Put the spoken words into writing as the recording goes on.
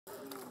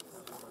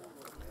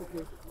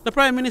The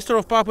Prime Minister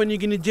of Papua New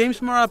Guinea, James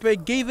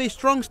Marape, gave a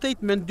strong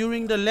statement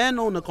during the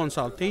landowner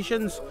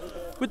consultations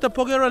with the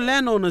Pogera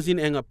Landowners in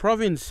Enga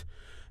Province,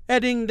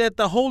 adding that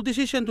the whole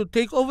decision to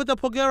take over the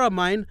Pogera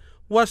mine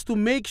was to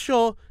make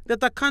sure that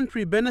the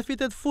country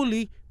benefited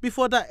fully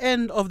before the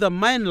end of the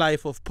mine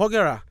life of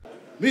Pogera.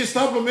 We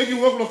start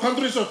making work for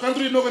country, so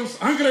country no can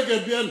hungry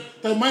get beyond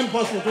the mine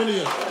past for 20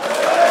 years.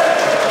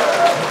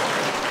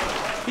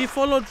 He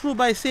followed through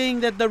by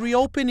saying that the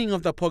reopening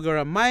of the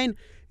Pogera mine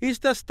is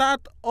the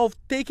start of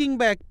taking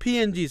back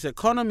PNG's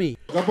economy.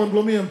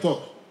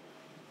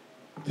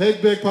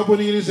 Take back Papua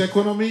New Guinea's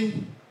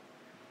economy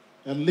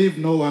and leave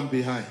no one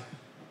behind.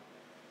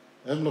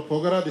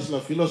 This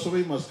is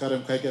philosophy must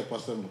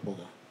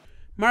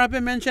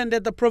Marape mentioned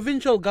that the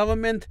provincial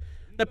government,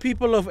 the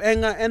people of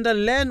Enga and the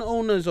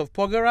landowners of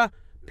Pogera,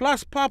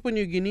 plus Papua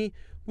New Guinea,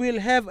 will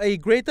have a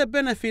greater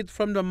benefit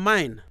from the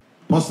mine.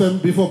 Past time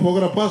before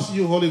Pogera passed,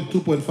 you holding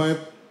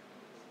 2.5.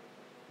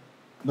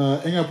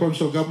 The Enga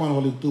provincial government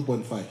holding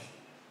 2.5.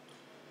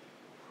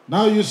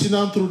 Now you sit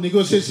down through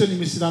negotiation,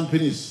 you sit down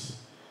finish.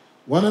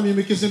 One of you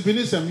make some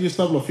finish and you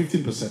start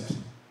 15%.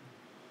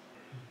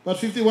 But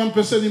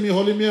 51% you may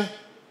hold me,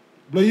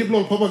 blow you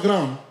blow proper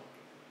ground.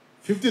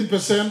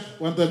 15%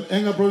 when the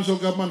Enga provincial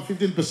government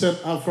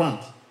 15% up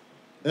front.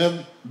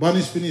 And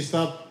Bani's finish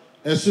start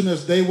as soon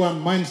as day one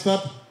mine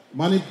start,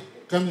 money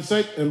come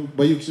inside and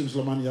buy you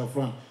some money up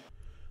front.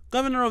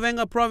 Governor of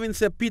Enga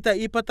Province Peter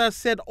Ipatas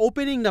said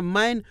opening the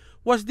mine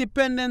was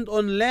dependent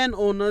on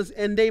landowners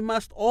and they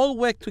must all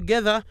work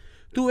together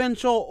to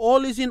ensure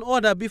all is in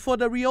order before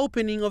the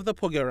reopening of the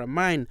Pogera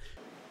mine.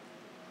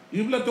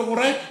 You blood to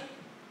correct,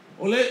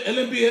 ole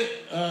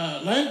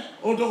LMP line,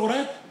 all to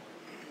correct,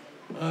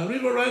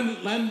 river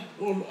line,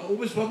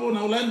 always Papua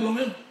now line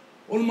blooming,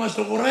 all must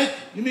to correct.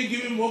 You may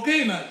give him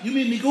okay now. You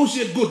may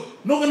negotiate good.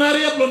 No can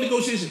hurry up on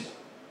negotiation.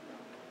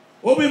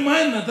 Open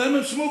mine na time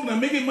of smoke na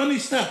making money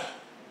start.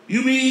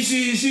 You may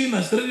easy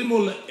na straight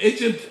more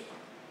agent.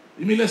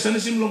 You may less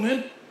anything long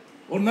end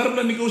or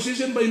narrow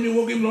negotiation by me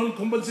working on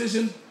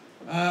compensation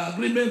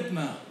agreement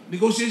na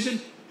negotiation.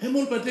 Him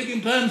all by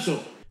taking time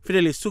so.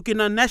 Fidelis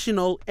Sukina,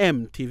 National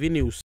EMTV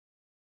News.